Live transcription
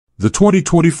The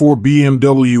 2024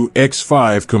 BMW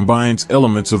X5 combines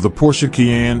elements of the Porsche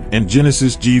Cayenne and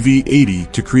Genesis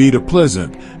GV80 to create a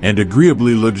pleasant and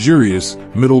agreeably luxurious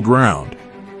middle ground.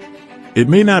 It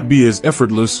may not be as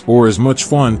effortless or as much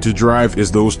fun to drive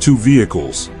as those two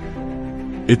vehicles.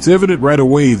 It's evident right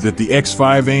away that the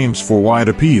X5 aims for wide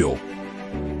appeal.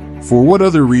 For what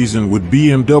other reason would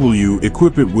BMW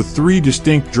equip it with three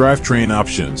distinct drivetrain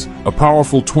options: a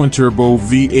powerful twin-turbo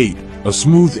V8, a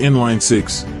smooth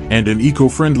inline-six, and an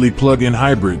eco-friendly plug-in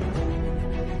hybrid?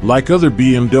 Like other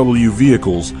BMW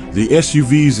vehicles, the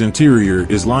SUV's interior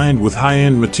is lined with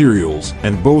high-end materials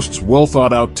and boasts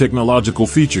well-thought-out technological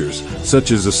features,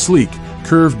 such as a sleek,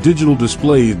 curved digital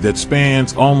display that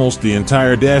spans almost the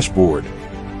entire dashboard.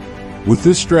 With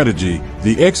this strategy,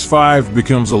 the X5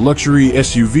 becomes a luxury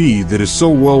SUV that is so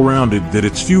well-rounded that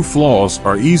its few flaws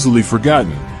are easily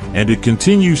forgotten, and it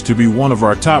continues to be one of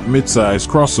our top midsize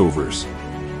crossovers.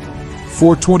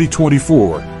 For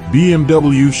 2024,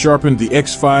 BMW sharpened the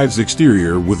X5's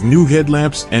exterior with new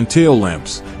headlamps and tail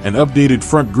lamps, an updated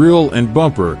front grille and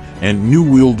bumper, and new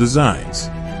wheel designs.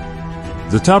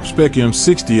 The top-spec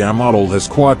M60i model has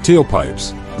quad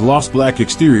tailpipes, gloss black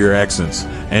exterior accents,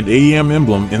 and AM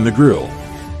emblem in the grille.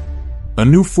 A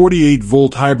new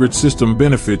 48-volt hybrid system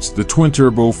benefits the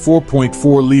twin-turbo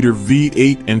 4.4-liter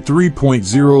V8 and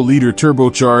 3.0-liter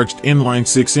turbocharged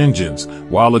inline-six engines,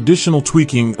 while additional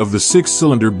tweaking of the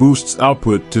six-cylinder boosts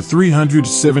output to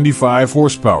 375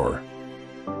 horsepower.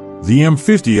 The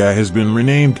M50i has been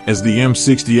renamed as the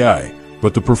M60i,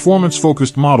 but the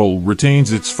performance-focused model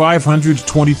retains its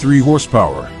 523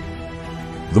 horsepower.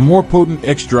 The more potent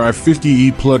xDrive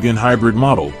 50e plug-in hybrid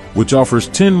model, which offers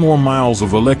 10 more miles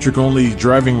of electric-only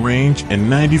driving range and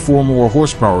 94 more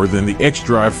horsepower than the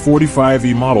xDrive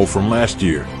 45e model from last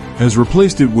year, has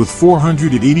replaced it with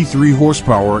 483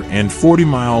 horsepower and 40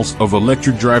 miles of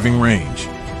electric driving range.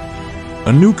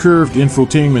 A new curved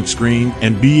infotainment screen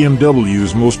and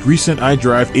BMW's most recent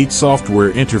iDrive 8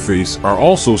 software interface are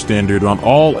also standard on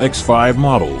all X5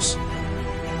 models.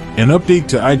 An update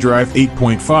to iDrive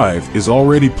 8.5 is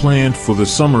already planned for the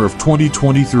summer of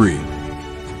 2023.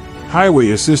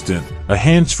 Highway Assistant, a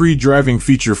hands-free driving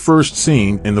feature first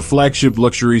seen in the flagship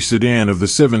luxury sedan of the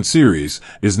 7 Series,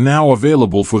 is now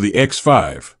available for the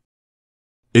X5.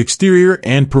 Exterior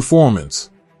and performance.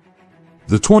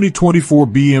 The 2024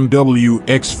 BMW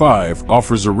X5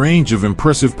 offers a range of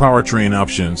impressive powertrain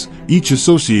options, each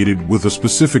associated with a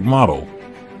specific model.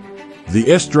 The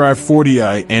xDrive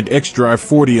 40i and xDrive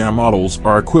 40i models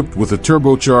are equipped with a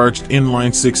turbocharged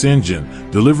inline-six engine,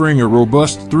 delivering a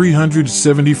robust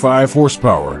 375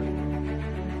 horsepower.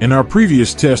 In our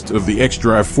previous test of the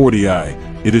xDrive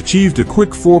 40i, it achieved a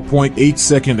quick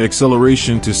 4.8-second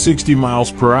acceleration to 60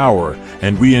 miles per hour,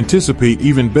 and we anticipate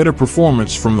even better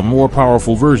performance from the more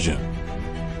powerful version.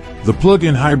 The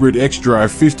plug-in hybrid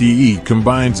xDrive 50e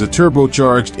combines a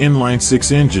turbocharged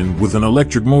inline-six engine with an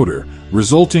electric motor,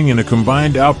 resulting in a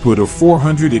combined output of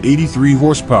 483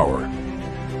 horsepower.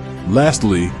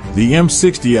 Lastly, the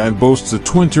M60i boasts a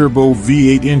twin-turbo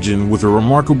V8 engine with a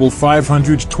remarkable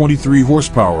 523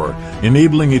 horsepower,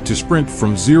 enabling it to sprint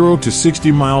from 0 to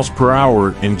 60 miles per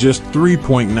hour in just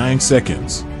 3.9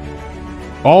 seconds.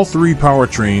 All three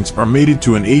powertrains are mated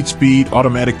to an 8-speed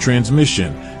automatic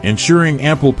transmission, ensuring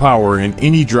ample power in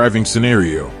any driving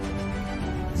scenario.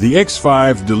 The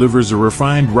X5 delivers a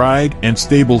refined ride and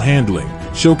stable handling,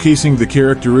 showcasing the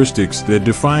characteristics that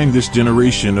define this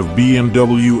generation of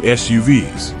BMW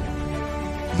SUVs.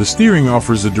 The steering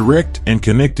offers a direct and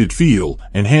connected feel,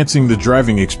 enhancing the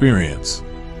driving experience.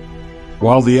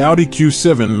 While the Audi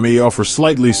Q7 may offer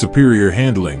slightly superior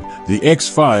handling, the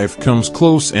X5 comes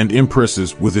close and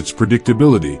impresses with its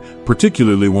predictability,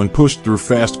 particularly when pushed through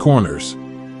fast corners.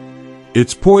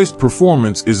 Its poised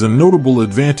performance is a notable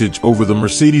advantage over the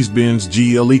Mercedes-Benz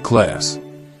GLE class.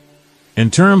 In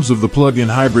terms of the plug-in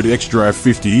hybrid xDrive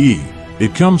 50e,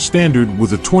 it comes standard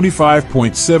with a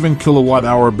 25.7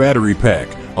 kilowatt-hour battery pack,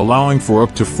 allowing for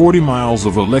up to 40 miles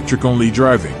of electric-only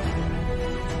driving.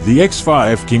 The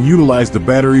X5 can utilize the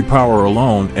battery power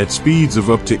alone at speeds of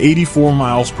up to 84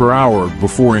 miles per hour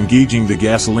before engaging the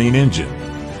gasoline engine.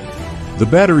 The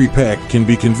battery pack can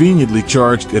be conveniently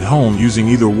charged at home using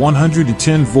either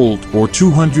 110-volt or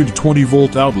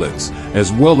 220-volt outlets,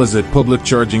 as well as at public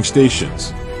charging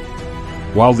stations.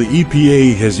 While the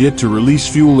EPA has yet to release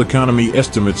fuel economy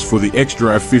estimates for the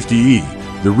xDrive 50e,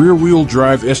 the rear-wheel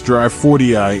drive xDrive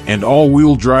 40i and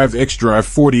all-wheel drive xDrive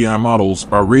 40i models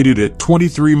are rated at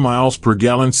 23 miles per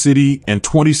gallon city and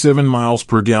 27 miles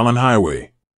per gallon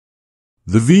highway.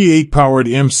 The V8-powered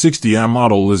M60i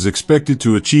model is expected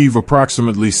to achieve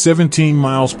approximately 17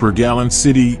 miles per gallon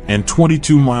city and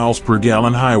 22 miles per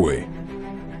gallon highway.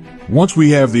 Once we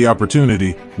have the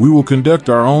opportunity, we will conduct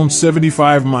our own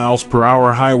 75 miles per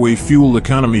hour highway fuel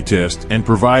economy test and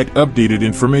provide updated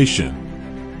information.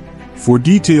 For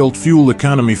detailed fuel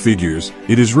economy figures,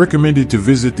 it is recommended to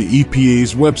visit the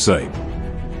EPA's website.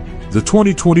 The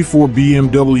 2024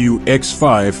 BMW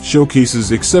X5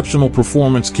 showcases exceptional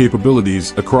performance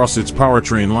capabilities across its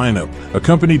powertrain lineup,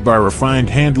 accompanied by refined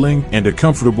handling and a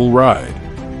comfortable ride.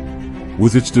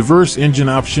 With its diverse engine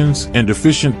options and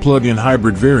efficient plug-in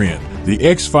hybrid variant, the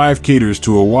X5 caters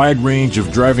to a wide range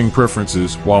of driving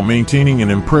preferences while maintaining an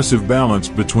impressive balance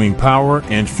between power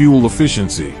and fuel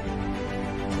efficiency.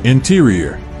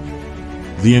 Interior.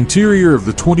 The interior of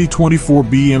the 2024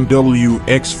 BMW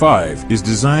X5 is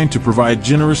designed to provide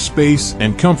generous space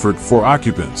and comfort for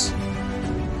occupants.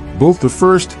 Both the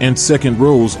first and second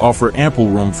rows offer ample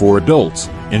room for adults,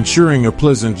 ensuring a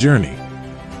pleasant journey.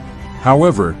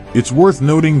 However, it's worth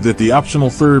noting that the optional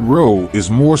third row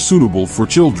is more suitable for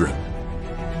children.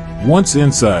 Once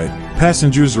inside,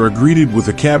 passengers are greeted with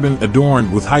a cabin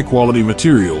adorned with high-quality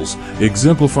materials,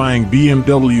 exemplifying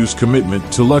BMW's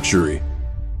commitment to luxury.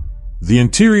 The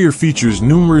interior features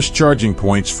numerous charging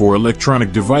points for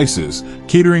electronic devices,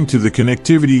 catering to the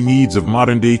connectivity needs of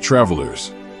modern-day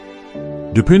travelers.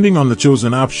 Depending on the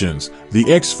chosen options, the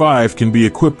X5 can be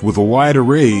equipped with a wide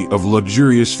array of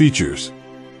luxurious features.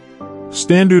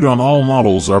 Standard on all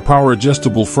models are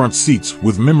power-adjustable front seats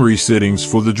with memory settings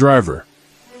for the driver.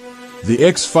 The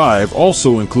X5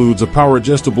 also includes a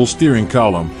power-adjustable steering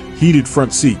column, heated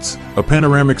front seats, a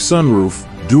panoramic sunroof,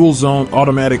 dual-zone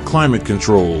automatic climate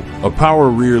control, a power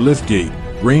rear liftgate,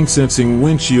 rain-sensing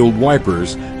windshield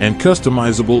wipers, and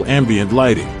customizable ambient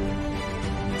lighting.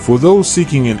 For those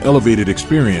seeking an elevated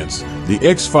experience, the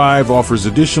X5 offers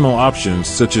additional options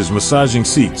such as massaging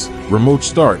seats, remote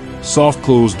start, soft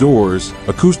close doors,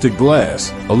 acoustic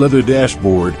glass, a leather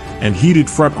dashboard, and heated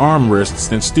front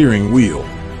armrests and steering wheel.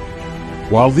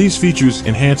 While these features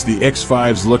enhance the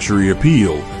X5's luxury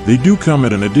appeal, they do come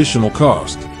at an additional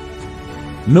cost.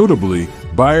 Notably,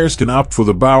 buyers can opt for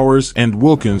the Bowers &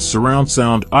 Wilkins surround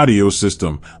sound audio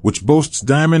system, which boasts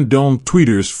diamond dome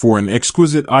tweeters for an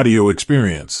exquisite audio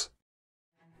experience.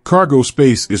 Cargo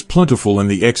space is plentiful in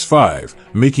the X5,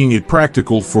 making it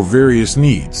practical for various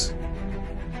needs.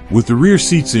 With the rear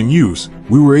seats in use,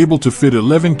 we were able to fit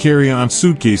 11 carry-on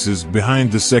suitcases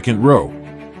behind the second row.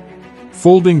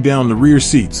 Folding down the rear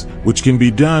seats, which can be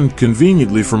done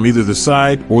conveniently from either the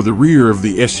side or the rear of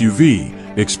the SUV,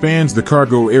 expands the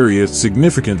cargo area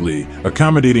significantly,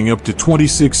 accommodating up to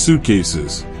 26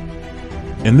 suitcases.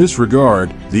 In this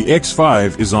regard, the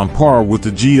X5 is on par with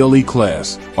the GLE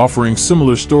class, offering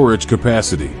similar storage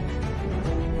capacity.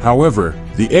 However,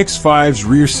 the X5's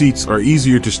rear seats are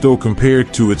easier to stow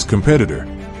compared to its competitor.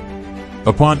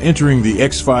 Upon entering the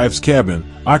X5's cabin,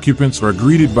 occupants are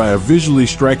greeted by a visually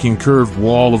striking curved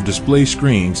wall of display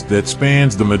screens that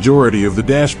spans the majority of the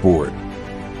dashboard.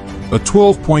 A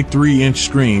 12.3-inch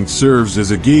screen serves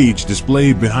as a gauge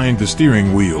display behind the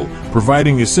steering wheel,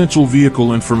 providing essential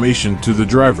vehicle information to the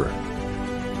driver.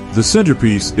 The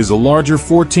centerpiece is a larger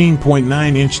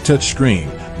 14.9-inch touchscreen,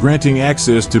 granting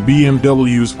access to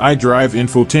BMW's iDrive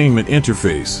infotainment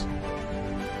interface.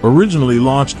 Originally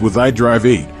launched with iDrive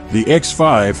 8, the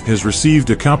X5 has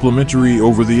received a complimentary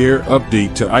over-the-air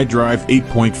update to iDrive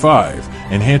 8.5,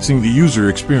 enhancing the user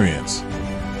experience.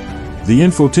 The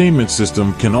infotainment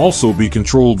system can also be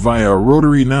controlled via a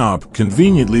rotary knob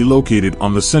conveniently located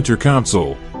on the center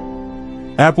console.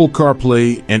 Apple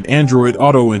CarPlay and Android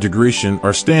Auto integration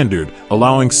are standard,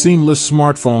 allowing seamless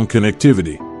smartphone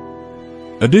connectivity.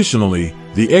 Additionally,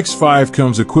 the X5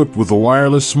 comes equipped with a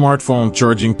wireless smartphone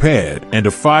charging pad and a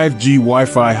 5G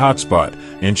Wi-Fi hotspot,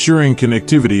 ensuring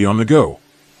connectivity on the go.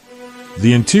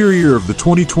 The interior of the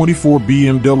 2024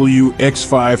 BMW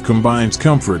X5 combines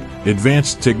comfort,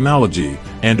 advanced technology,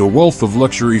 and a wealth of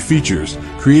luxury features,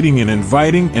 creating an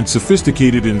inviting and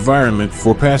sophisticated environment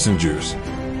for passengers.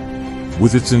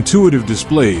 With its intuitive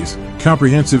displays,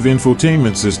 comprehensive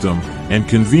infotainment system, and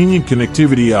convenient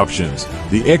connectivity options,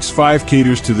 the X5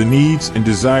 caters to the needs and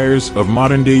desires of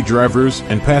modern-day drivers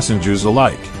and passengers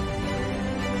alike.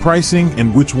 Pricing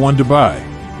and which one to buy.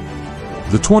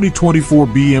 The 2024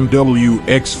 BMW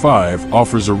X5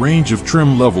 offers a range of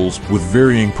trim levels with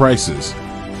varying prices.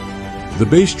 The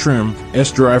base trim,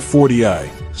 S-Drive 40i,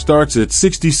 starts at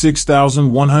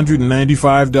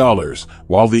 $66,195,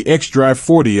 while the xDrive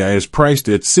 40i is priced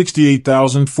at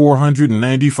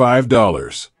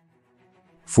 $68,495.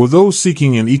 For those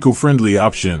seeking an eco-friendly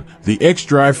option, the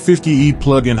xDrive 50e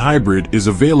plug-in hybrid is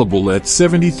available at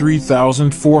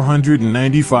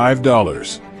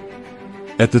 $73,495.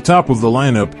 At the top of the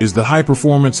lineup is the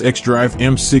high-performance xDrive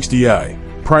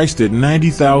M60i, priced at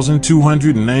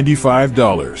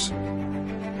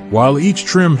 $90,295. While each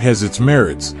trim has its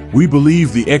merits, we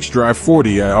believe the xDrive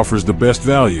 40i offers the best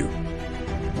value.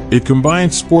 It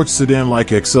combines sports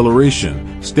sedan-like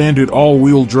acceleration, standard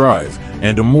all-wheel drive,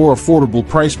 and a more affordable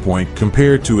price point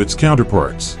compared to its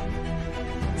counterparts.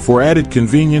 For added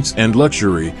convenience and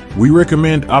luxury, we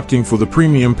recommend opting for the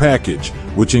premium package,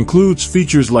 which includes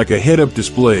features like a head-up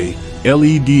display,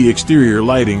 LED exterior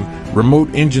lighting, remote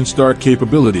engine start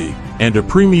capability, and a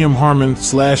premium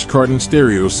Harman/Kardon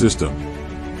stereo system.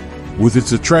 With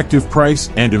its attractive price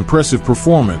and impressive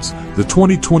performance, the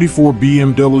 2024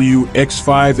 BMW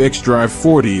X5 xDrive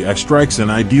 40i strikes an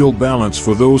ideal balance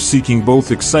for those seeking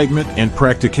both excitement and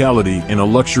practicality in a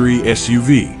luxury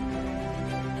SUV.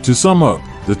 To sum up,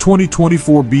 the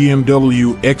 2024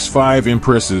 BMW X5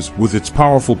 impresses with its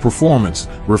powerful performance,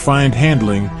 refined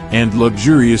handling, and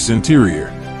luxurious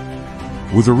interior.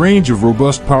 With a range of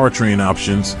robust powertrain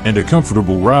options and a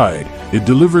comfortable ride, it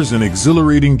delivers an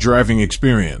exhilarating driving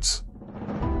experience.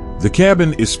 The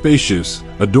cabin is spacious,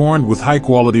 adorned with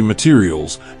high-quality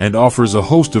materials, and offers a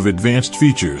host of advanced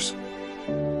features.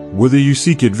 Whether you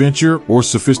seek adventure or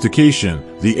sophistication,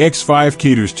 the X5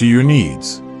 caters to your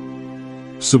needs.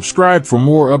 Subscribe for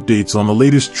more updates on the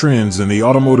latest trends in the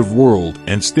automotive world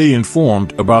and stay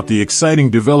informed about the exciting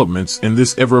developments in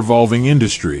this ever-evolving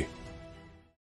industry.